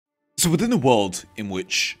So within a world in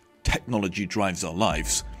which technology drives our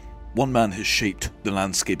lives, one man has shaped the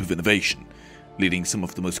landscape of innovation, leading some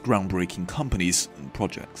of the most groundbreaking companies and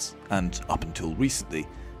projects. And up until recently,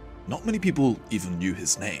 not many people even knew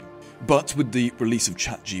his name. But with the release of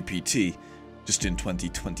ChatGPT, just in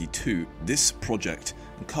 2022, this project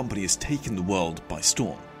and company has taken the world by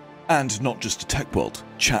storm. And not just the tech world,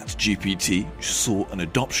 ChatGPT saw an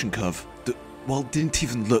adoption curve that, well, didn't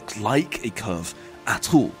even look like a curve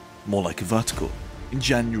at all, more like a vertical. In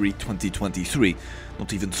January 2023,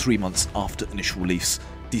 not even 3 months after initial release,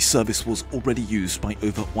 the service was already used by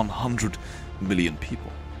over 100 million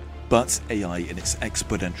people. But AI in its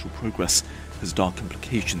exponential progress has dark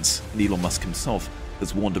implications, and Elon Musk himself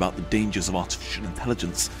has warned about the dangers of artificial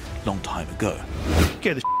intelligence a long time ago.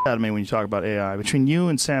 Get the out of me when you talk about AI. Between you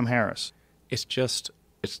and Sam Harris. It's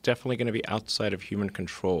definitely going to be outside of human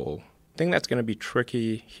control. The thing that's going to be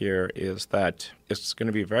tricky here is that it's going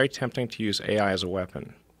to be very tempting to use AI as a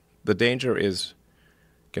weapon. The danger is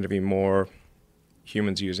going to be more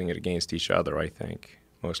humans using it against each other, I think,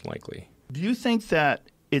 most likely. Do you think that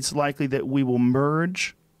it's likely that we will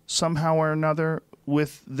merge somehow or another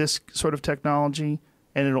with this sort of technology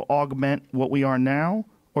and it'll augment what we are now?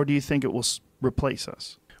 Or do you think it will replace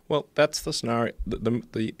us? Well, that's the scenario.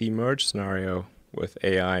 The merge scenario with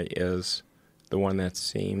AI is the one that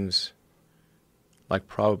seems like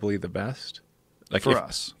probably the best. Like for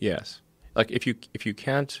us. Yes. Like if you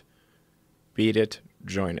can't beat it,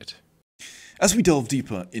 join it. As we delve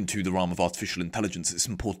deeper into the realm of artificial intelligence, it's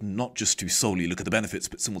important not just to solely look at the benefits,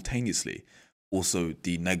 but simultaneously also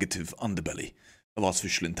the negative underbelly of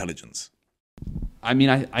artificial intelligence. I mean,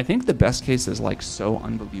 I think the best case is like so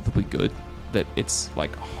unbelievably good that it's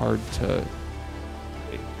like hard to,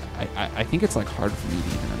 I think it's like hard for me to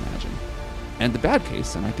even imagine. And the bad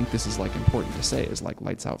case, and I think this is like important to say, is like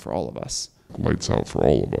lights out for all of us. Lights out for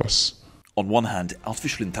all of us. On one hand,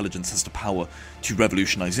 artificial intelligence has the power to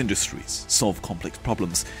revolutionize industries, solve complex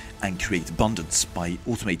problems, and create abundance by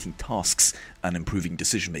automating tasks and improving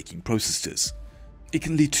decision-making processes. It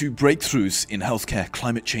can lead to breakthroughs in healthcare,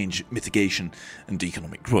 climate change mitigation, and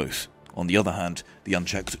economic growth. On the other hand, the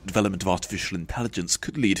unchecked development of artificial intelligence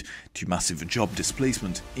could lead to massive job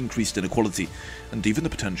displacement, increased inequality, and even the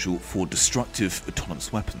potential for destructive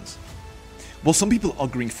autonomous weapons. While some people are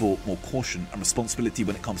arguing for more caution and responsibility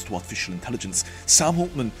when it comes to artificial intelligence, Sam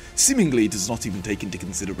Altman seemingly does not even take into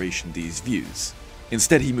consideration these views.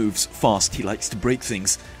 Instead, he moves fast, he likes to break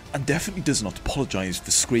things, and definitely does not apologize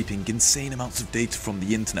for scraping insane amounts of data from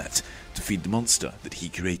the internet to feed the monster that he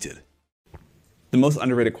created. The most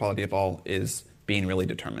underrated quality of all is being really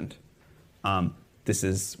determined. This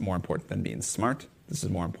is more important than being smart. This is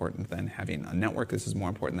more important than having a network. This is more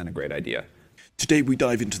important than a great idea. Today we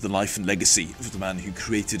dive into the life and legacy of the man who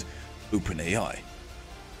created OpenAI.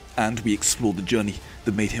 And we explore the journey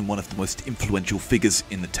that made him one of the most influential figures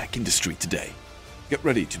in the tech industry today. Get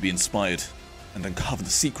ready to be inspired and uncover the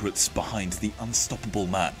secrets behind the unstoppable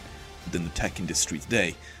man within the tech industry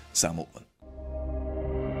today, Sam Altman.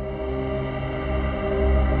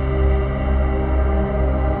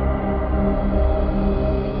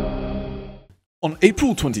 On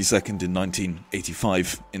April 22nd in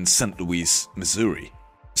 1985 in St. Louis, Missouri,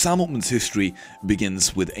 Sam Altman's history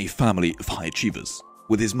begins with a family of high achievers.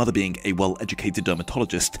 With his mother being a well-educated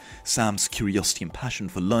dermatologist, Sam's curiosity and passion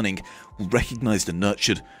for learning were recognized and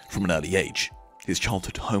nurtured from an early age. His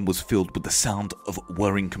childhood home was filled with the sound of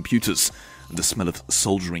whirring computers and the smell of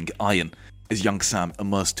soldering iron as young Sam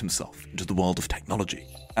immersed himself into the world of technology.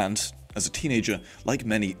 And as a teenager, like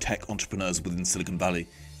many tech entrepreneurs within Silicon Valley,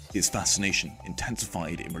 his fascination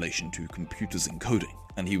intensified in relation to computers and coding,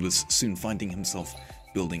 and he was soon finding himself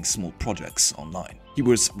building small projects online. He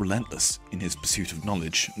was relentless in his pursuit of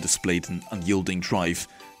knowledge and displayed an unyielding drive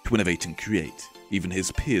to innovate and create. Even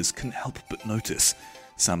his peers couldn't help but notice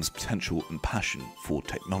Sam's potential and passion for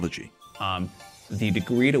technology. The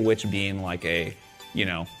degree to which being like a,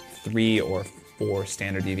 3 or 4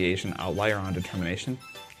 standard deviation outlier on determination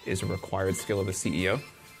is a required skill of a CEO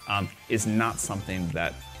is not something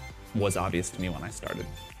that was obvious to me when I started.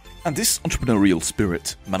 And this entrepreneurial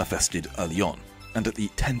spirit manifested early on, and at the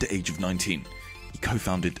tender age of 19, he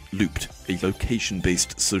co-founded Looped, a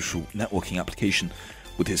location-based social networking application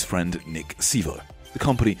with his friend Nick Sevo. The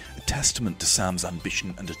company, a testament to Sam's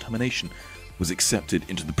ambition and determination, was accepted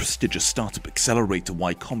into the prestigious startup accelerator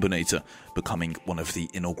Y Combinator, becoming one of the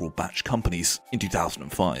inaugural batch companies in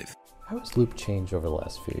 2005. How has Loop changed over the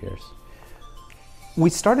last few years? We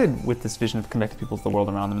started with this vision of connecting people to the world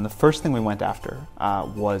around them, and the first thing we went after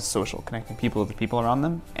was social, connecting people to the people around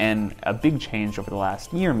them. And a big change over the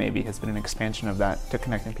last year maybe has been an expansion of that to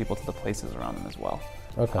connecting people to the places around them as well.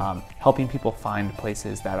 Okay. Helping people find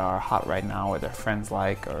places that are hot right now or their friends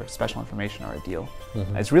like or special information or a deal.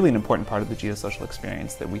 It's really an important part of the geosocial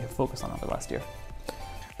experience that we have focused on over the last year.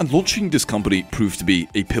 And launching this company proved to be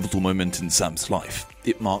a pivotal moment in Sam's life.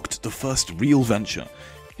 It marked the first real venture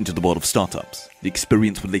into the world of startups. The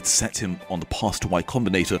experience would later set him on the path to Y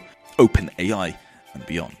Combinator, OpenAI, and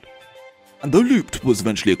beyond. And though Looped was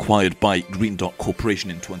eventually acquired by Green Dot Corporation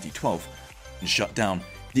in 2012 and shut down,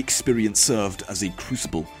 the experience served as a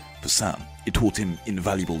crucible for Sam. It taught him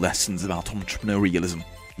invaluable lessons about entrepreneurialism,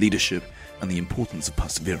 leadership, and the importance of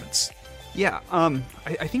perseverance. Yeah,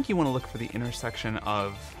 I think you want to look for the intersection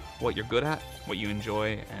of what you're good at, what you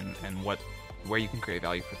enjoy, and where you can create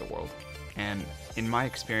value for the world. And in my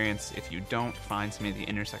experience, if you don't find some of the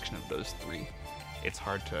intersection of those three, it's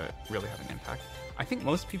hard to really have an impact. I think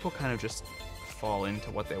most people kind of just fall into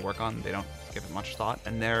what they work on. They don't give it much thought,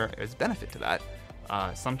 and there is benefit to that.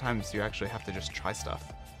 Sometimes you actually have to just try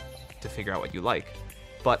stuff to figure out what you like.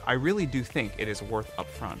 But I really do think it is worth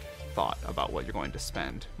upfront thought about what you're going to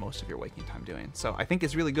spend most of your waking time doing. So I think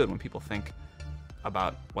it's really good when people think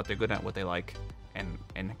about what they're good at, what they like, and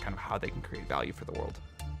kind of how they can create value for the world.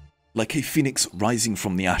 Like a phoenix rising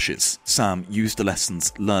from the ashes, Sam used the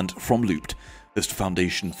lessons learned from Looped as the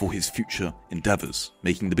foundation for his future endeavors,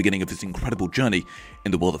 making the beginning of his incredible journey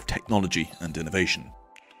in the world of technology and innovation.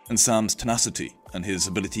 And Sam's tenacity and his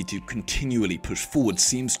ability to continually push forward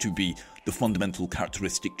seems to be the fundamental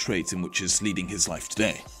characteristic traits in which is leading his life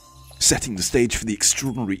today, setting the stage for the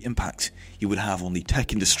extraordinary impact he would have on the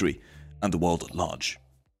tech industry and the world at large.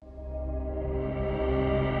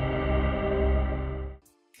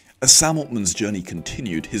 As Sam Altman's journey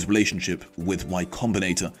continued, his relationship with Y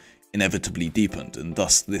Combinator inevitably deepened, and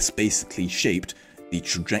thus this basically shaped the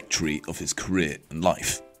trajectory of his career and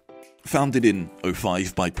life. Founded in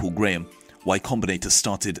 2005 by Paul Graham, Y Combinator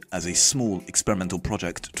started as a small experimental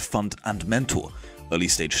project to fund and mentor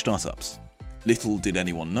early-stage startups. Little did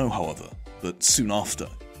anyone know, however, that soon after,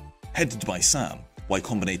 headed by Sam, Y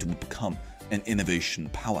Combinator would become an innovation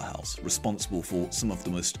powerhouse responsible for some of the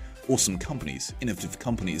most awesome companies, innovative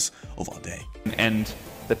companies of our day. And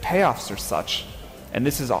the payoffs are such, and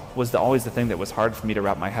this was always the thing that was hard for me to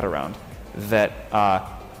wrap my head around, that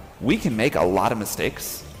we can make a lot of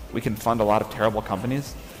mistakes, we can fund a lot of terrible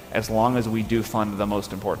companies, as long as we do fund the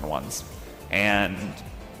most important ones. And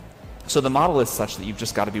so the model is such that you've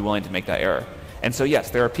just got to be willing to make that error. And so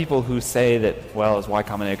yes, there are people who say that, well, is Y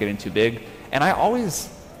Combinator getting too big? And I always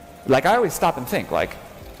stop and think, like,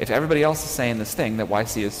 if everybody else is saying this thing that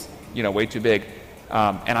YC is, way too big,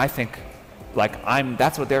 and I think,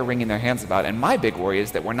 that's what they're wringing their hands about. And my big worry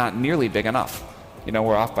is that we're not nearly big enough.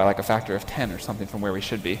 We're off by a factor of 10 or something from where we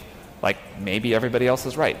should be. Maybe everybody else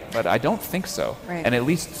is right, but I don't think so. Right. And at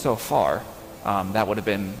least so far, that would have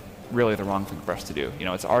been really the wrong thing for us to do.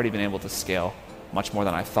 It's already been able to scale much more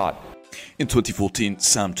than I thought. In 2014,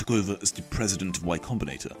 Sam took over as the president of Y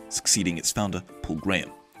Combinator, succeeding its founder, Paul Graham.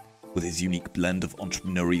 With his unique blend of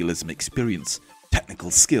entrepreneurialism experience, technical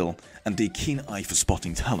skill, and a keen eye for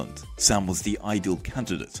spotting talent, Sam was the ideal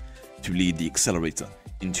candidate to lead the accelerator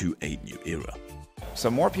into a new era. So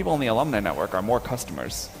more people in the alumni network are more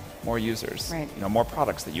customers, more users, Right. More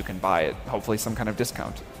products that you can buy at hopefully some kind of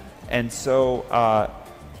discount. And so,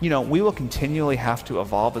 we will continually have to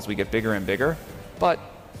evolve as we get bigger and bigger, but,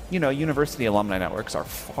 university alumni networks are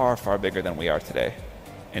far, far bigger than we are today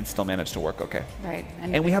and still manage to work okay. Right.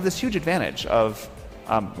 And we have this huge advantage of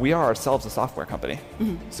we are ourselves a software company.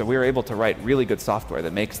 Mm-hmm. So we are able to write really good software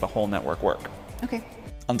that makes the whole network work. Okay.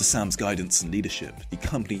 Under Sam's guidance and leadership, the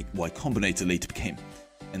company Y Combinator later became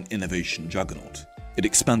an innovation juggernaut. It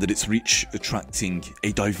expanded its reach, attracting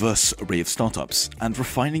a diverse array of startups and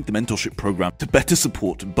refining the mentorship program to better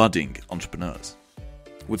support budding entrepreneurs.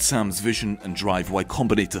 With Sam's vision and drive, Y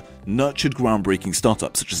Combinator nurtured groundbreaking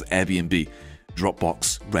startups such as Airbnb,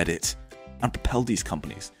 Dropbox, Reddit, and propelled these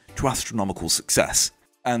companies to astronomical success.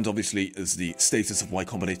 And obviously, as the status of Y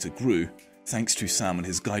Combinator grew, thanks to Sam and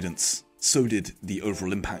his guidance, so did the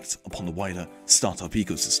overall impact upon the wider startup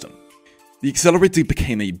ecosystem. The accelerator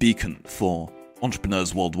became a beacon for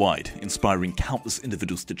entrepreneurs worldwide, inspiring countless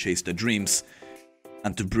individuals to chase their dreams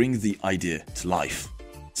and to bring the idea to life.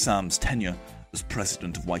 Sam's tenure as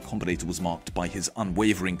president of Y Combinator was marked by his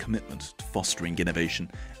unwavering commitment to fostering innovation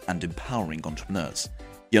and empowering entrepreneurs.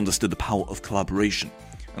 He understood the power of collaboration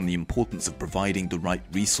and the importance of providing the right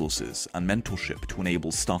resources and mentorship to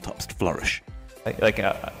enable startups to flourish.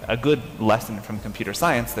 A good lesson from computer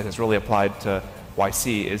science that has really applied to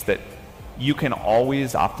YC is that you can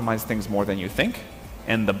always optimize things more than you think,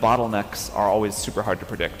 and the bottlenecks are always super hard to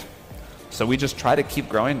predict. So we just try to keep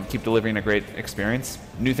growing and keep delivering a great experience.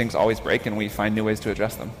 New things always break, and we find new ways to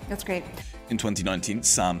address them. That's great. In 2019,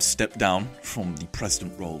 Sam stepped down from the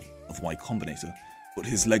president role of Y Combinator, but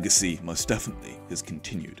his legacy most definitely has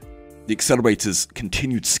continued. The accelerator's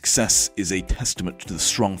continued success is a testament to the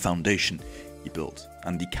strong foundation he built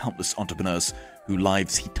and the countless entrepreneurs whose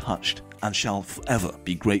lives he touched, and shall forever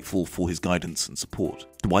be grateful for his guidance and support.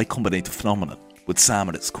 The Y Combinator phenomenon, with Sam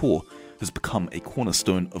at its core, has become a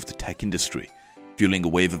cornerstone of the tech industry, fueling a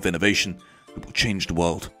wave of innovation that will change the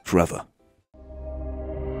world forever.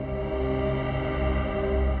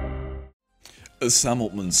 As Sam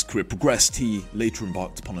Altman's career progressed, he later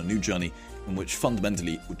embarked upon a new journey in which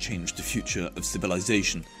fundamentally would change the future of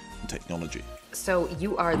civilization and technology. So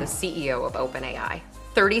you are the CEO of OpenAI,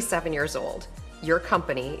 37 years old. Your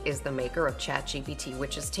company is the maker of ChatGPT,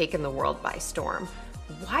 which has taken the world by storm.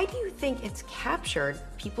 Why do you think it's captured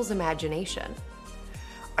people's imagination?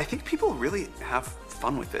 I think people really have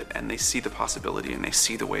fun with it, and they see the possibility, and they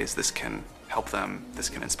see the ways this can help them, this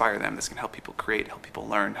can inspire them, this can help people create, help people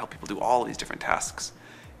learn, help people do all of these different tasks.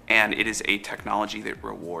 And it is a technology that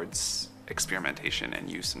rewards experimentation and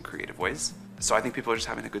use in creative ways. So I think people are just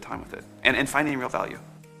having a good time with it and finding real value.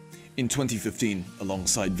 In 2015,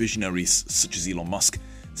 alongside visionaries such as Elon Musk,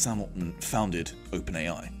 Sam Altman founded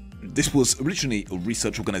OpenAI. This was originally a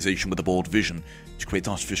research organization with a bold vision to create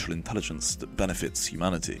artificial intelligence that benefits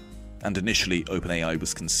humanity. And initially, OpenAI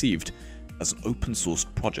was conceived as an open-source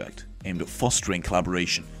project aimed at fostering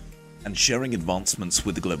collaboration and sharing advancements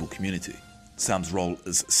with the global community. Sam's role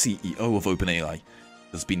as CEO of OpenAI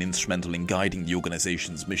has been instrumental in guiding the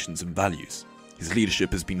organization's missions and values. His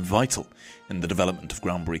leadership has been vital in the development of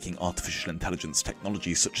groundbreaking artificial intelligence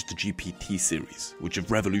technologies such as the GPT series, which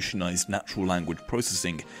have revolutionized natural language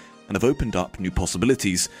processing and have opened up new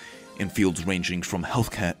possibilities in fields ranging from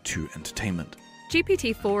healthcare to entertainment.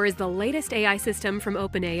 GPT-4 is the latest AI system from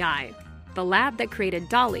OpenAI, the lab that created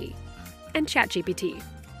DALL-E and ChatGPT.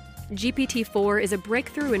 GPT-4 is a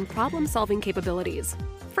breakthrough in problem-solving capabilities.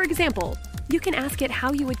 For example, you can ask it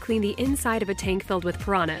how you would clean the inside of a tank filled with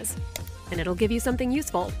piranhas, and it'll give you something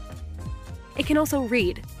useful. It can also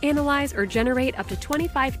read, analyze, or generate up to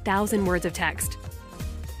 25,000 words of text.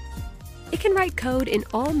 It can write code in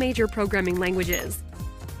all major programming languages.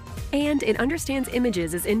 And it understands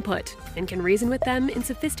images as input and can reason with them in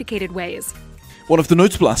sophisticated ways. One of the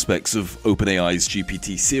notable aspects of OpenAI's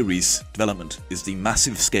GPT series development is the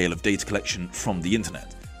massive scale of data collection from the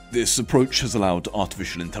internet. This approach has allowed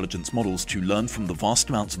artificial intelligence models to learn from the vast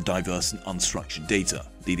amounts of diverse and unstructured data,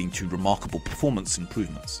 leading to remarkable performance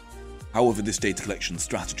improvements. However, this data collection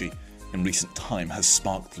strategy in recent time has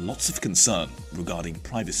sparked lots of concern regarding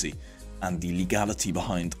privacy and the legality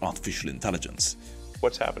behind artificial intelligence.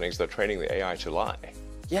 What's happening is they're training the AI to lie.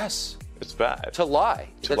 Yes. It's bad. To lie.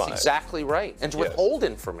 To That's lie. exactly right. And to withhold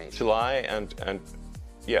information. To lie and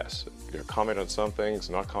yes, comment on some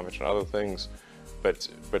things, not comment on other things, but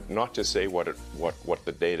not to say what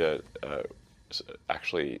the data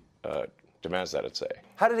actually demands that it say.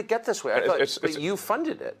 How did it get this way? I thought you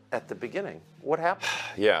funded it at the beginning. What happened?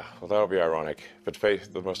 Yeah, well, that'll be ironic. But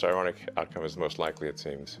the most ironic outcome is the most likely, it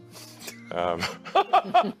seems.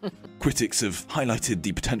 Critics have highlighted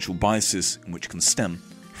the potential biases which can stem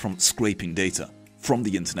from scraping data from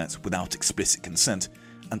the internet without explicit consent,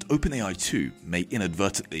 and OpenAI too may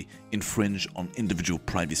inadvertently infringe on individual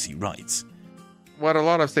privacy rights. What a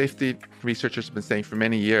lot of safety researchers have been saying for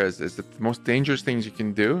many years is that the most dangerous things you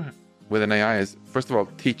can do with an AI is, first of all,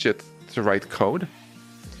 teach it to write code.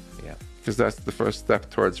 Yeah. Because that's the first step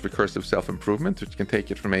towards recursive self-improvement, which can take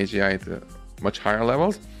it from AGI to much higher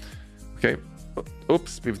levels. Okay,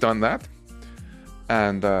 oops, we've done that.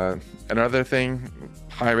 And another thing,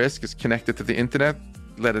 high risk, is connect it to the internet,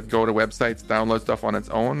 let it go to websites, download stuff on its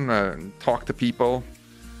own, talk to people.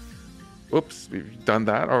 Oops, we've done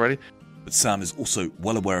that already. But Sam is also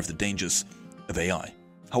well aware of the dangers of AI.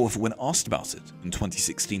 However, when asked about it in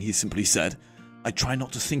 2016, he simply said, "I try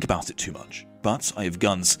not to think about it too much, but I have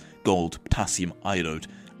guns, gold, potassium iodide,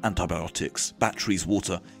 antibiotics, batteries,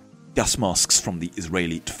 water, gas masks from the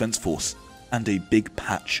Israeli Defense Force, and a big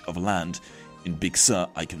patch of land in Big Sur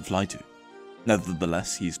I can fly to."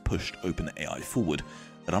 Nevertheless, he's pushed OpenAI forward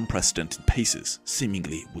at unprecedented paces,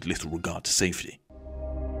 seemingly with little regard to safety.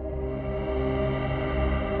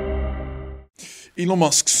 Elon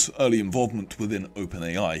Musk's early involvement within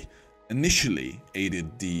OpenAI initially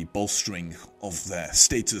aided the bolstering of their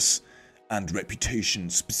status and reputation,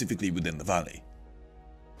 specifically within the Valley.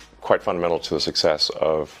 Quite fundamental to the success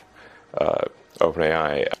of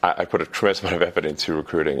OpenAI, I put a tremendous amount of effort into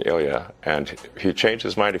recruiting Ilya, and he changed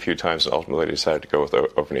his mind a few times and ultimately decided to go with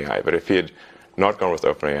OpenAI. But if he had not gone with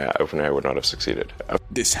OpenAI, OpenAI would not have succeeded.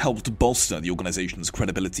 This helped bolster the organization's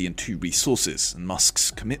credibility and two resources, and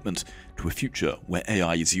Musk's commitment to a future where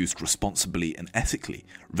AI is used responsibly and ethically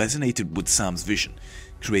resonated with Sam's vision,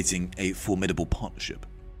 creating a formidable partnership.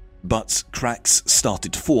 But cracks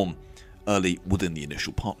started to form early within the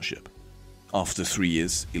initial partnership. After 3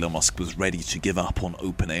 years, Elon Musk was ready to give up on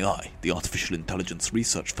OpenAI, the artificial intelligence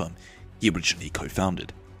research firm he originally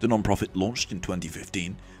co-founded. The non-profit, launched in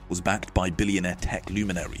 2015, was backed by billionaire tech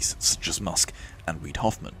luminaries such as Musk and Reid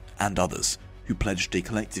Hoffman, and others, who pledged a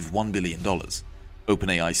collective $1 billion.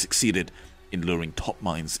 OpenAI succeeded in luring top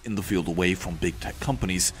minds in the field away from big tech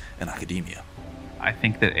companies and academia. I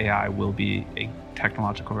think that AI will be a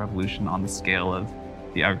technological revolution on the scale of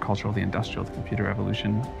the agricultural, the industrial, the computer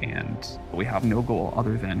revolution, and we have no goal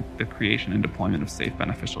other than the creation and deployment of safe,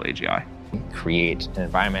 beneficial AGI. Create an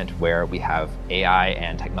environment where we have AI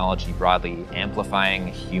and technology broadly amplifying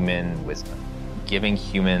human wisdom, giving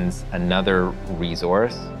humans another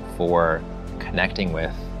resource for connecting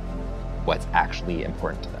with what's actually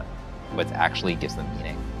important to them, what actually gives them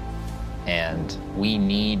meaning. And we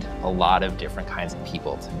need a lot of different kinds of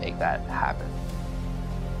people to make that happen.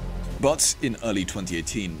 But in early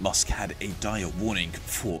 2018, Musk had a dire warning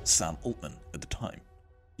for Sam Altman at the time.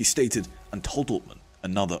 He stated and told Altman,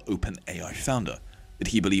 another OpenAI founder, that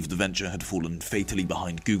he believed the venture had fallen fatally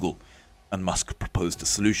behind Google, and Musk proposed a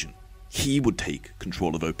solution. He would take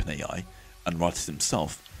control of OpenAI and write it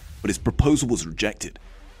himself, but his proposal was rejected.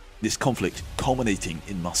 This conflict, culminating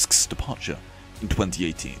in Musk's departure in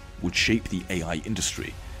 2018, would shape the AI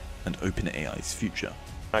industry and OpenAI's future.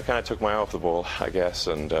 I kind of took my eye off the ball, I guess,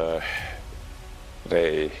 and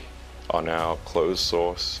they are now closed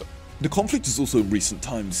source. The conflict has also in recent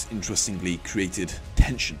times interestingly created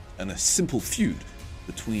tension and a simple feud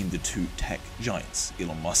between the two tech giants,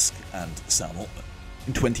 Elon Musk and Sam Altman.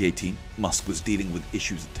 In 2018, Musk was dealing with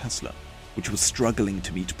issues at Tesla, which was struggling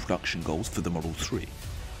to meet production goals for the Model 3,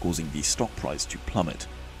 causing the stock price to plummet.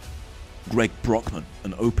 Greg Brockman,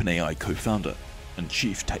 an OpenAI co-founder and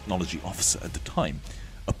chief technology officer at the time,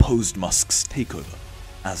 opposed Musk's takeover,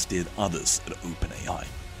 as did others at OpenAI.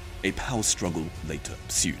 A power struggle later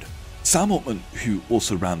ensued. Sam Altman, who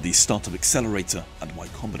also ran the startup accelerator and Y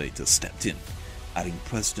Combinator, stepped in, adding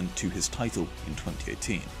president to his title in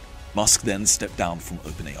 2018. Musk then stepped down from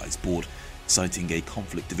OpenAI's board, citing a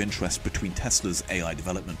conflict of interest between Tesla's AI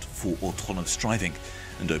development for autonomous driving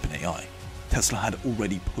and OpenAI. Tesla had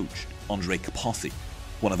already poached Andrej Karpathy,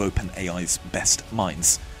 one of OpenAI's best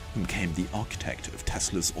minds, who became the architect of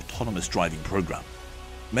Tesla's autonomous driving program.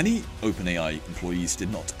 Many OpenAI employees did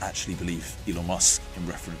not actually believe Elon Musk in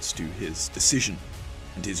reference to his decision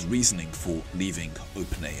and his reasoning for leaving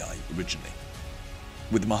OpenAI originally.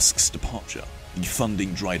 With Musk's departure, the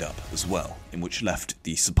funding dried up as well, in which left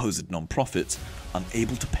the supposed non-profit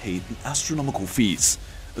unable to pay the astronomical fees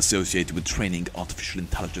associated with training artificial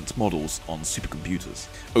intelligence models on supercomputers.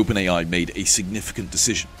 OpenAI made a significant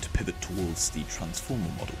decision to pivot towards the transformer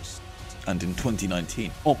models. And in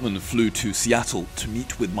 2019, Altman flew to Seattle to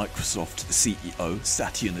meet with Microsoft CEO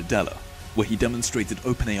Satya Nadella, where he demonstrated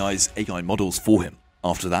OpenAI's AI models for him.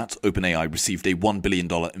 After that, OpenAI received a $1 billion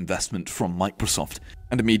investment from Microsoft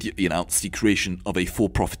and immediately announced the creation of a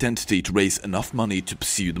for-profit entity to raise enough money to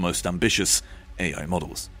pursue the most ambitious AI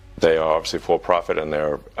models. They are obviously for-profit, and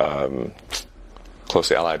they're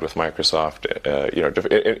closely allied with Microsoft.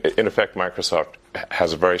 In effect, Microsoft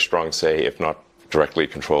has a very strong say, if not directly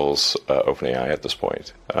controls OpenAI at this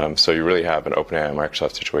point. So you really have an OpenAI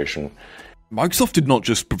Microsoft situation. Microsoft did not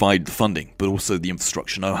just provide the funding, but also the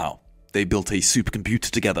infrastructure know-how. They built a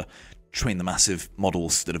supercomputer together to train the massive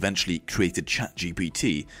models that eventually created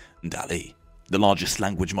ChatGPT and DALL-E. The largest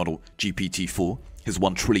language model, GPT-4, has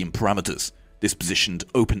 1 trillion parameters. This positioned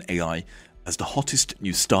OpenAI as the hottest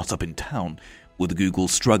new startup in town, with Google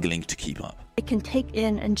struggling to keep up. It can take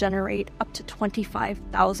in and generate up to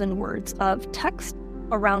 25,000 words of text,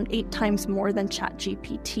 around 8 times more than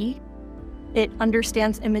ChatGPT. It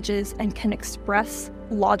understands images and can express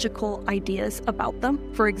logical ideas about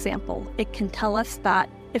them. For example, it can tell us that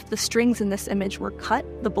if the strings in this image were cut,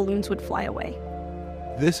 the balloons would fly away.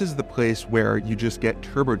 This is the place where you just get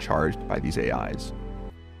turbocharged by these AIs.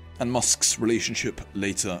 And Musk's relationship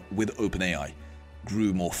later with OpenAI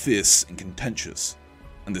grew more fierce and contentious,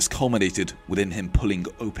 and this culminated within him pulling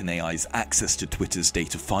OpenAI's access to Twitter's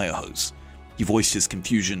data fire hose. He voiced his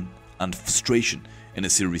confusion and frustration in a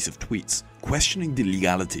series of tweets, questioning the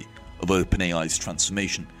legality of OpenAI's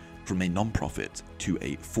transformation from a non-profit to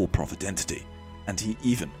a for-profit entity, and he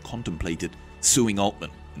even contemplated suing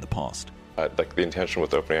Altman in the past. The intention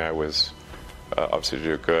with OpenAI was obviously to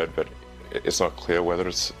do good, but it's not clear whether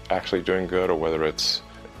it's actually doing good or whether it's,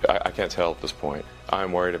 I can't tell at this point.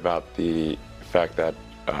 I'm worried about the fact that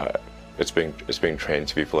it's being trained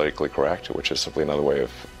to be politically correct, which is simply another way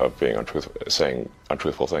of being saying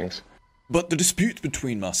untruthful things. But the dispute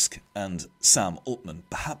between Musk and Sam Altman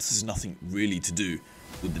perhaps has nothing really to do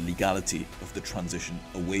with the legality of the transition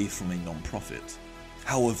away from a non-profit.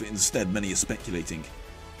 However, instead, many are speculating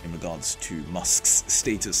in regards to Musk's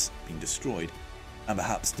status being destroyed and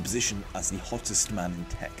perhaps the position as the hottest man in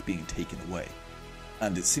tech being taken away.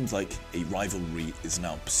 And it seems like a rivalry is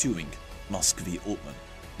now pursuing Musk v. Altman,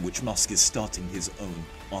 in which Musk is starting his own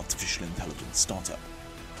artificial intelligence startup.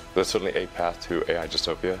 There's certainly a path to AI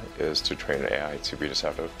dystopia is to train an AI to be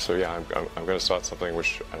deceptive. So yeah, I'm going to start something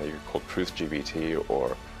which you call Truth GPT,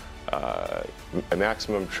 or a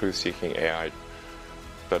maximum truth-seeking AI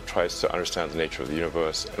that tries to understand the nature of the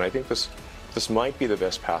universe. And I think this might be the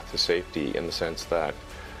best path to safety, in the sense that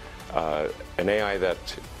an AI that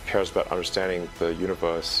cares about understanding the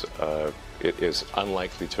universe, it is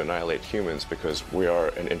unlikely to annihilate humans because we are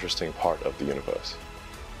an interesting part of the universe.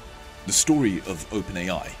 The story of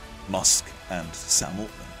OpenAI, Musk and Sam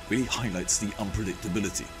Altman really highlights the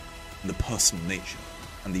unpredictability and the personal nature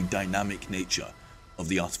and the dynamic nature of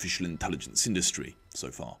the artificial intelligence industry so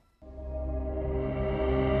far.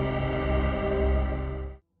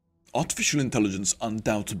 Artificial intelligence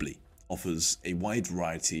undoubtedly offers a wide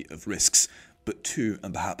variety of risks, but two,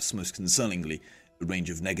 and perhaps most concerningly, a range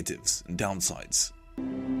of negatives and downsides.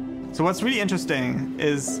 So what's really interesting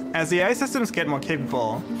is, as the AI systems get more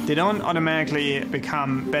capable, they don't automatically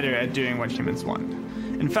become better at doing what humans want.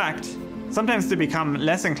 In fact, sometimes they become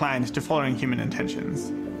less inclined to following human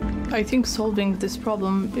intentions. I think solving this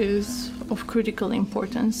problem is of critical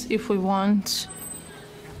importance if we want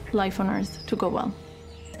life on Earth to go well.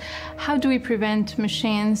 How do we prevent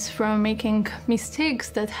machines from making mistakes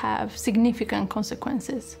that have significant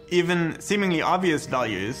consequences? Even seemingly obvious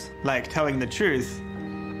values, like telling the truth,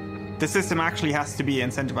 the system actually has to be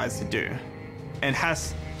incentivized to do. It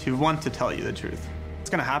has to want to tell you the truth. It's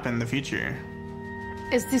going to happen in the future.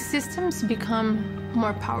 As these systems become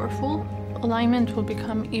more powerful, alignment will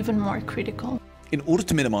become even more critical. In order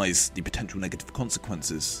to minimize the potential negative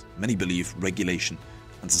consequences, many believe regulation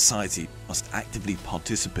and society must actively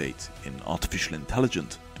participate in artificial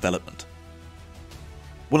intelligence development.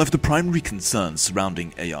 One of the primary concerns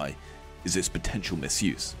surrounding AI is its potential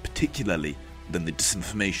misuse, particularly within the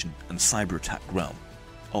disinformation and cyber attack realm.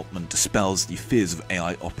 Altman dispels the fears of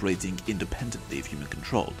AI operating independently of human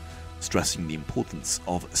control, stressing the importance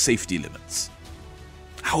of safety limits.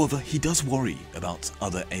 However, he does worry about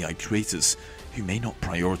other AI creators who may not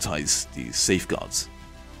prioritize these safeguards.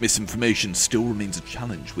 Misinformation still remains a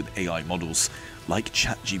challenge with AI models like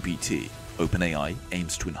ChatGPT. OpenAI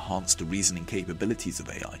aims to enhance the reasoning capabilities of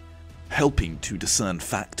AI, helping to discern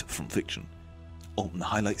fact from fiction. Altman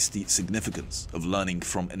highlights the significance of learning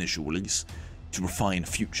from initial release to refine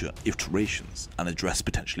future iterations and address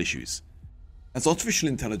potential issues. As artificial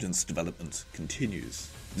intelligence development continues,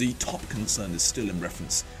 the top concern is still in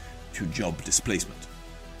reference to job displacement.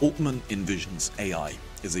 Altman envisions AI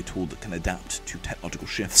as a tool that can adapt to technological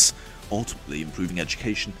shifts, ultimately improving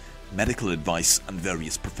education, medical advice, and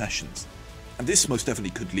various professions. And this most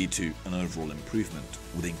definitely could lead to an overall improvement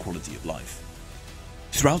within quality of life.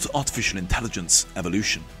 Throughout artificial intelligence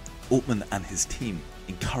evolution, Altman and his team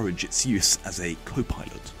encourage its use as a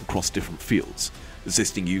co-pilot across different fields,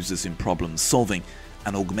 assisting users in problem solving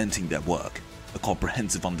and augmenting their work. A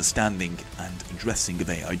comprehensive understanding and addressing of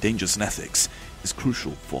AI dangers and ethics is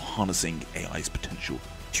crucial for harnessing AI's potential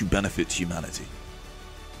to benefit humanity.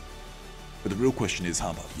 But the real question is,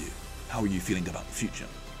 how about you? How are you feeling about the future?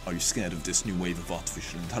 Are you scared of this new wave of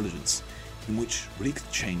artificial intelligence, in which really could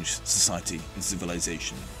change society and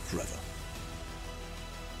civilization forever?